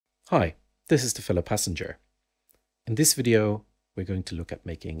Hi, this is the fellow passenger. In this video, we're going to look at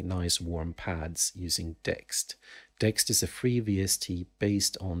making nice warm pads using Dexed. Dexed is a free VST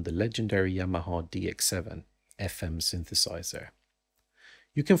based on the legendary Yamaha DX7 FM synthesizer.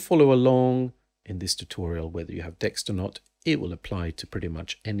 You can follow along in this tutorial whether you have Dexed or not. It will apply to pretty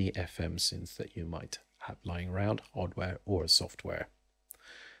much any FM synth that you might have lying around, hardware or software.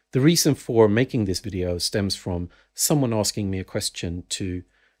 The reason for making this video stems from someone asking me a question to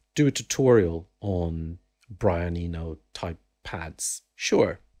do a tutorial on Brian Eno type pads.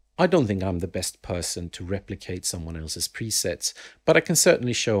 Sure, I don't think I'm the best person to replicate someone else's presets, but I can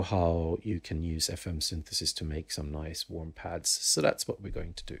certainly show how you can use FM synthesis to make some nice warm pads. So that's what we're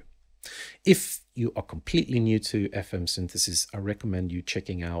going to do. If you are completely new to FM synthesis, I recommend you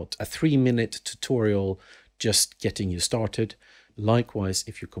checking out a 3-minute tutorial just getting you started. Likewise,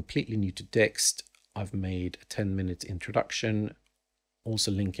 if you're completely new to Dexed, I've made a 10-minute introduction,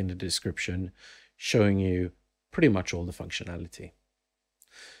 also link in the description, showing you pretty much all the functionality.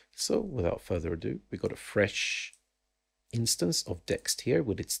 So without further ado, we got a fresh instance of Dexed here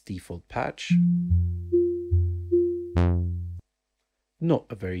with its default patch. Not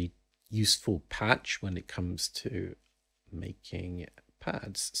a very useful patch when it comes to making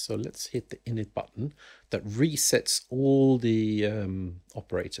pads. So let's hit the init button that resets all the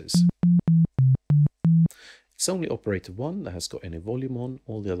operators. It's only operator 1 that has got any volume on.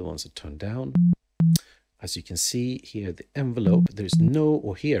 All the other ones are turned down. As you can see here, the envelope, there's no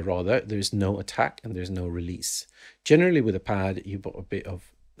attack and there's no release. Generally with a pad, you've got a bit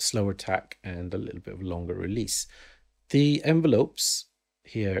of slower attack and a little bit of longer release. The envelopes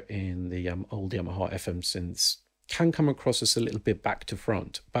here in the old Yamaha FM synths can come across as a little bit back to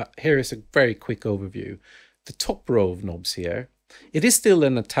front, but here is a very quick overview. The top row of knobs here, it is still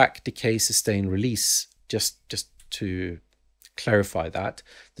an attack, decay, sustain, release. Just to clarify that,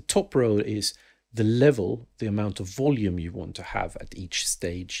 the top row is the level, the amount of volume you want to have at each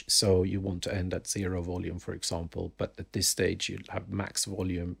stage. So you want to end at 0 volume, for example, but at this stage you'll have max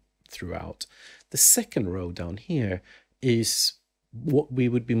volume throughout. The second row down here is what we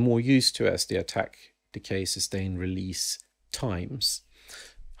would be more used to as the attack, decay, sustain, release times.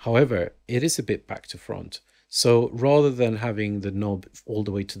 However, it is a bit back to front. So rather than having the knob all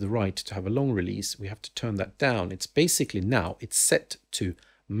the way to the right to have a long release, we have to turn that down. It's basically now, it's set to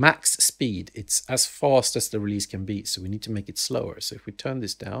max speed. It's as fast as the release can be. So we need to make it slower. So if we turn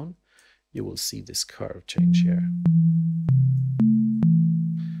this down, you will see this curve change here.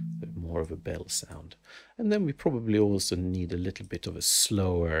 A bit more of a bell sound. And then we probably also need a little bit of a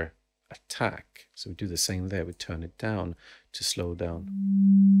slower attack. So we do the same there. We turn it down to slow down.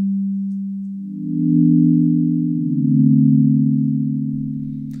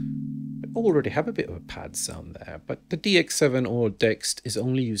 Already have a bit of a pad sound there, but the DX7 or Dexed is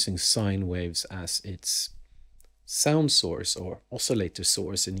only using sine waves as its sound source or oscillator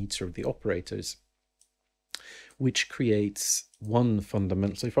source in each of the operators, which creates one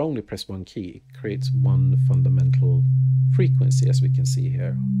fundamental. So if I only press one key, it creates one fundamental frequency, as we can see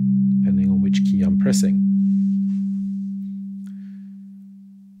here, depending on which key I'm pressing.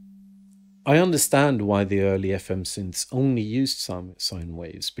 I understand why the early FM synths only used some sine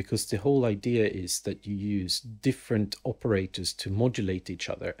waves, because the whole idea is that you use different operators to modulate each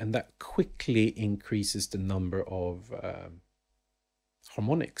other, and that quickly increases the number of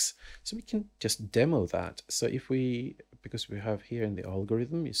harmonics. So we can just demo that. So if because we have here in the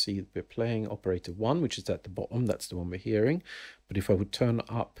algorithm, you see we're playing operator 1, which is at the bottom, that's the one we're hearing. But if I would turn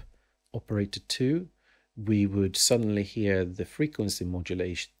up operator 2, we would suddenly hear the frequency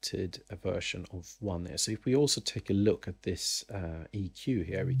modulated version of 1 there. So if we also take a look at this EQ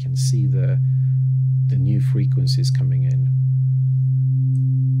here, we can see the new frequencies coming in.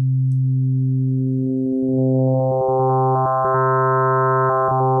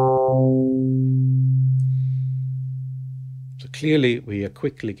 So clearly we are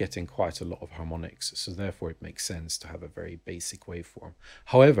quickly getting quite a lot of harmonics, so therefore it makes sense to have a very basic waveform.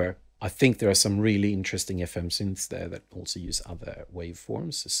 However, I think there are some really interesting FM synths there that also use other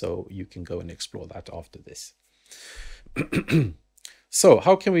waveforms, so you can go and explore that after this. So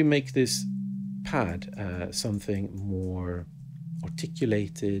how can we make this pad something more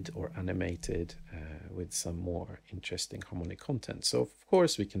articulated or animated with some more interesting harmonic content? So of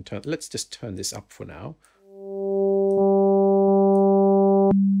course we can let's just turn this up for now.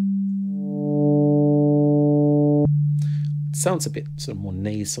 Sounds a bit sort of more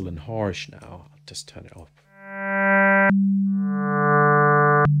nasal and harsh now. I'll just turn it off.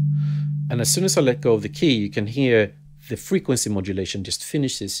 And as soon as I let go of the key, you can hear the frequency modulation just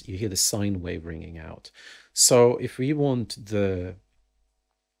finishes. You hear the sine wave ringing out. So if we want the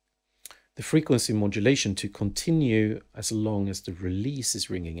the frequency modulation to continue as long as the release is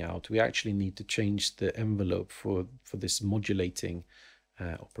ringing out, we actually need to change the envelope for this modulating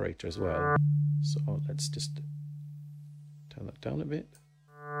operator as well. So let's just turn that down a bit.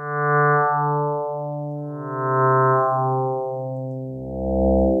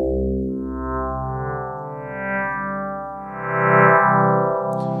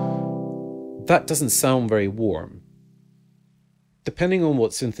 That doesn't sound very warm. Depending on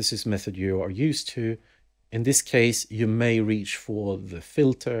what synthesis method you are used to, in this case, you may reach for the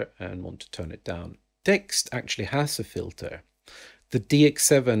filter and want to turn it down. Dexed actually has a filter. The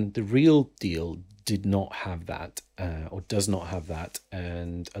DX7, the real deal, did not have that, or does not have that,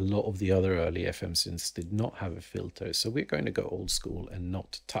 and a lot of the other early FM synths did not have a filter. So we're going to go old school and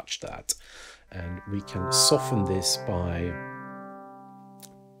not touch that. And we can soften this by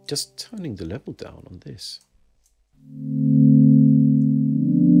just turning the level down on this.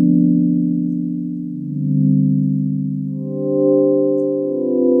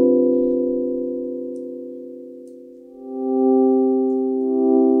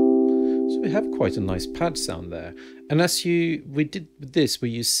 Have quite a nice pad sound there, and as we did with this, where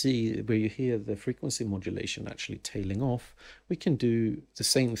you hear the frequency modulation actually tailing off, we can do the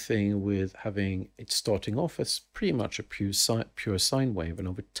same thing with having it starting off as pretty much a pure sine wave, and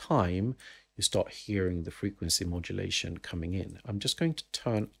over time you start hearing the frequency modulation coming in. I'm just going to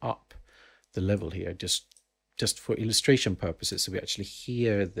turn up the level here just for illustration purposes, so we actually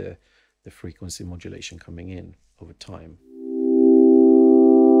hear the frequency modulation coming in over time.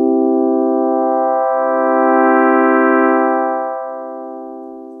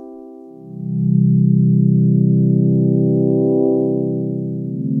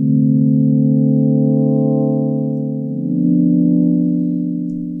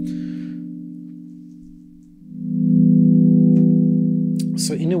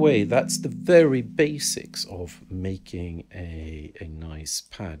 So in a way, that's the very basics of making a nice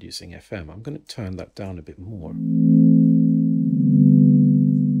pad using FM. I'm going to turn that down a bit more. We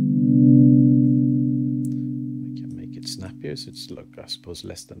can make it snappier, so it's, look, I suppose,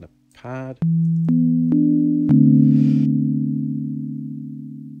 less than a pad.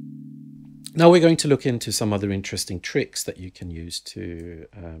 Now we're going to look into some other interesting tricks that you can use to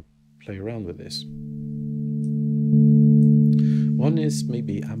play around with this. One is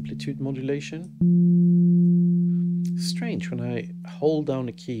maybe amplitude modulation. Strange, when I hold down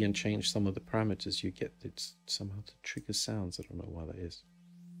a key and change some of the parameters, you get it somehow to trigger sounds. I don't know why that is.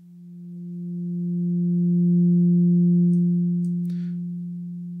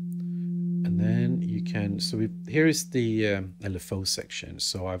 And then you can, so here is the LFO section.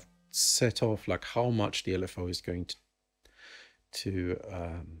 So I've set off like how much the LFO is going to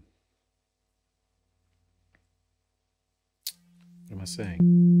what am I saying?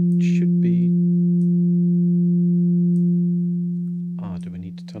 It should be, do we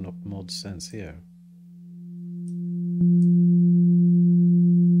need to turn up mod sense here?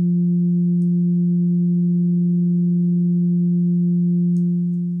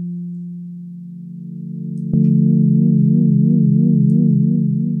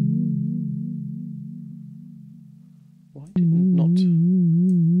 Why did it not?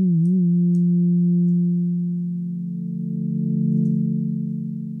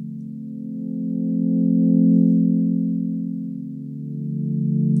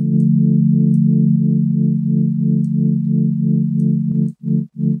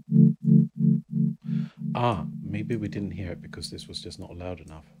 Maybe we didn't hear it because this was just not loud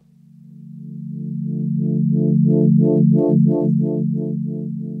enough.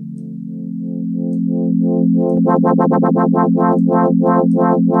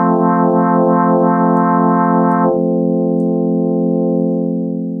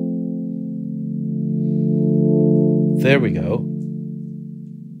 There we go.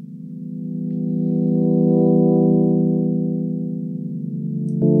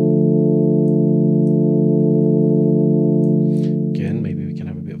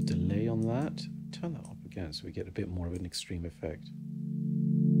 So we get a bit more of an extreme effect.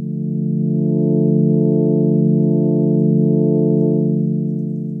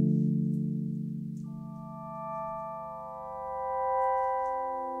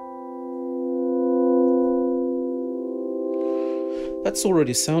 That's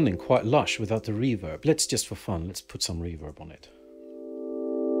already sounding quite lush without the reverb. Let's just for fun, let's put some reverb on it.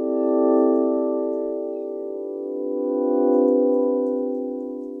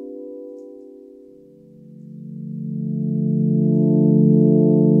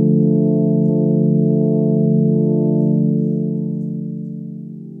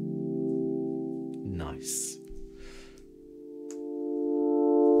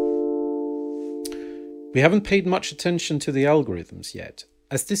 We haven't paid much attention to the algorithms yet.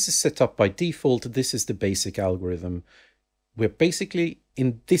 As this is set up by default, this is the basic algorithm. We're basically,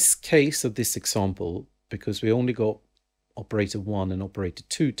 in this case of this example, because we only got operator 1 and operator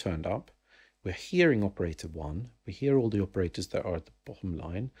 2 turned up, we're hearing operator 1. We hear all the operators that are at the bottom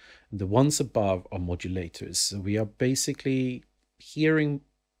line. And the ones above are modulators. So we are basically hearing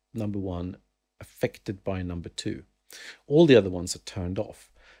number 1 affected by number 2. All the other ones are turned off.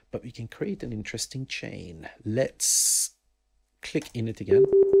 But we can create an interesting chain. Let's click in it again.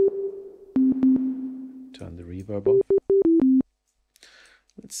 Turn the reverb off.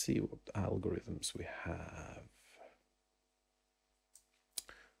 Let's see what algorithms we have.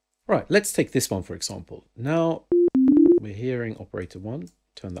 Right, let's take this one for example. Now we're hearing operator 1.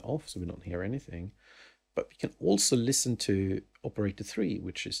 Turn that off so we don't hear anything. But we can also listen to operator 3,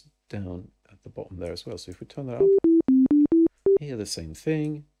 which is down at the bottom there as well. So if we turn that up, hear the same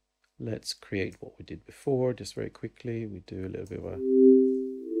thing. Let's create what we did before, just very quickly. We do a little bit of a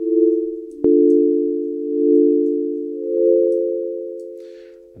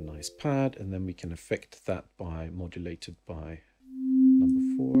nice pad, and then we can affect that by modulated by number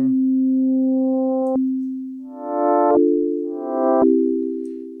 4.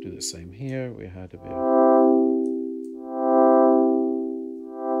 Do the same here. We had a bit of...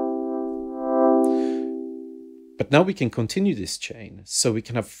 But now we can continue this chain. So we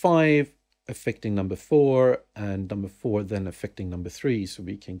can have 5 affecting number 4 and number 4 then affecting number 3. So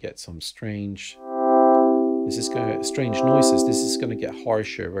we can get some strange, strange noises. This is going to get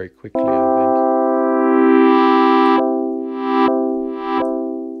harsher very quickly, I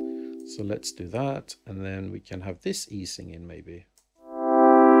think. So let's do that. And then we can have this easing in maybe.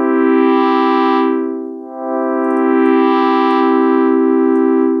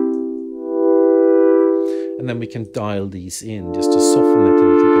 And then we can dial these in just to soften it a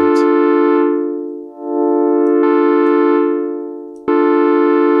little bit.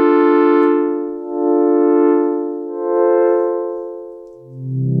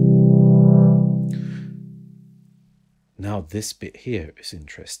 Now this bit here is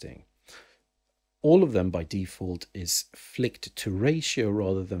interesting. All of them by default is flicked to ratio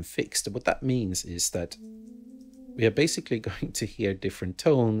rather than fixed. What that means is that we are basically going to hear different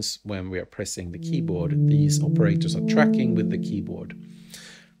tones when we are pressing the keyboard. These operators are tracking with the keyboard.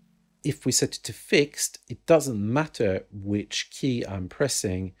 If we set it to fixed, it doesn't matter which key I'm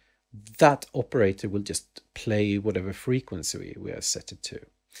pressing. That operator will just play whatever frequency we are set it to.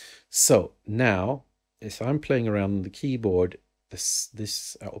 So now, if I'm playing around on the keyboard,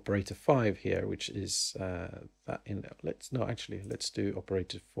 this operator 5 here, which is that in there. Let's do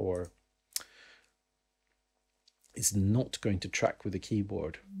operator 4. Is not going to track with the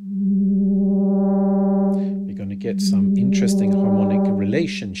keyboard. We're going to get some interesting harmonic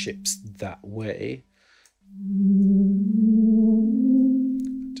relationships that way.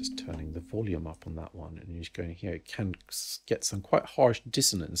 Just turning the volume up on that one, and you're going to hear it can get some quite harsh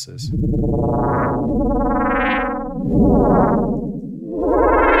dissonances.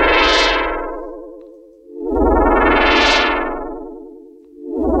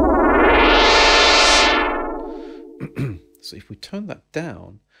 So if we turn that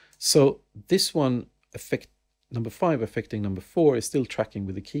down, so this one number 5 affecting number 4 is still tracking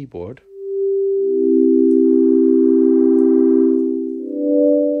with the keyboard.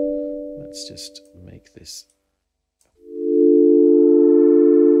 Let's just make this.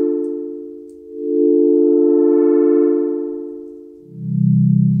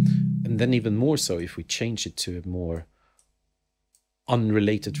 And then even more so if we change it to a more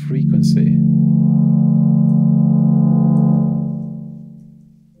unrelated frequency.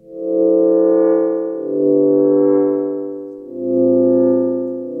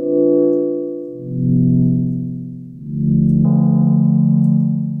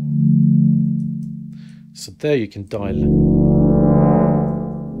 So there you can dial.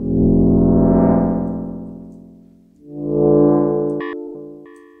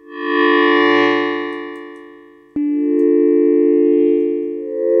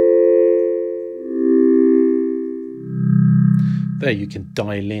 There you can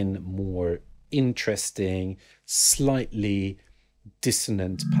dial in more interesting, slightly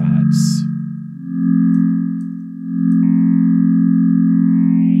dissonant pads.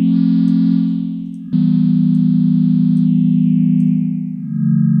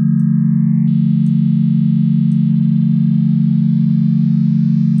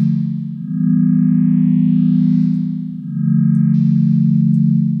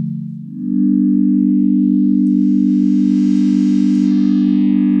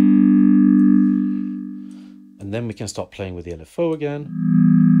 And then we can start playing with the LFO again.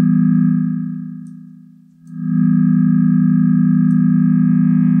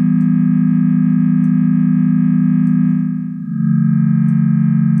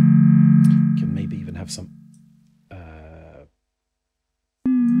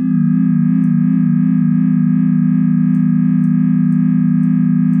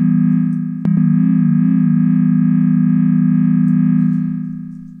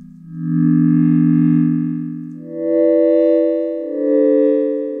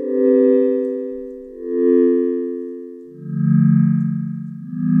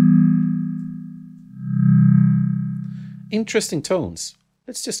 Interesting tones.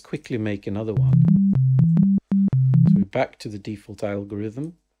 Let's just quickly make another one. So we're back to the default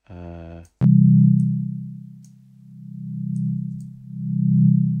algorithm.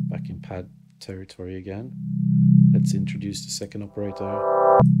 Back in pad territory again. Let's introduce the second operator.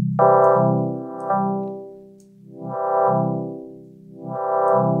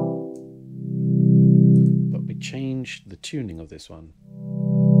 But we changed the tuning of this one.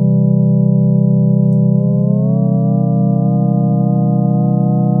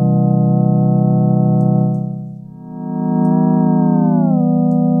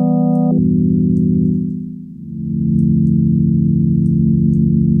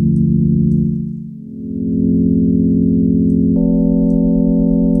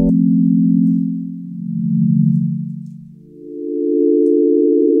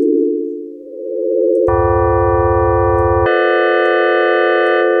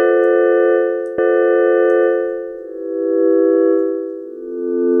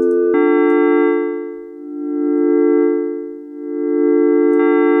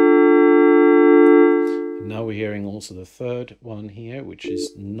 Now we're hearing also the third one here, which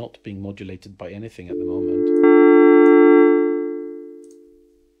is not being modulated by anything at the moment.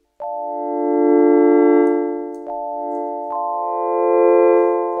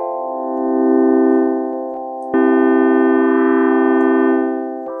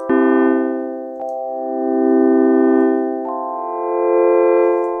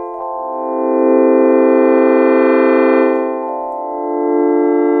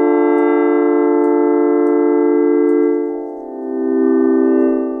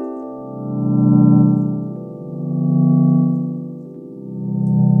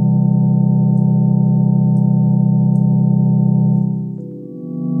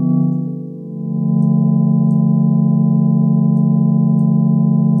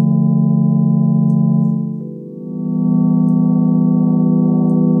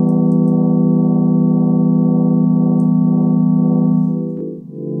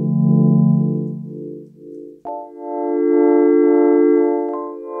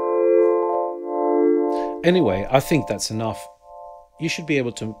 Anyway, I think that's enough. You should be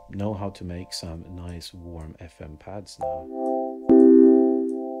able to know how to make some nice warm FM pads now.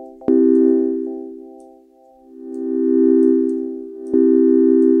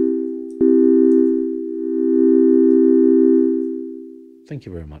 Thank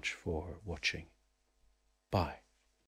you very much for watching. Bye.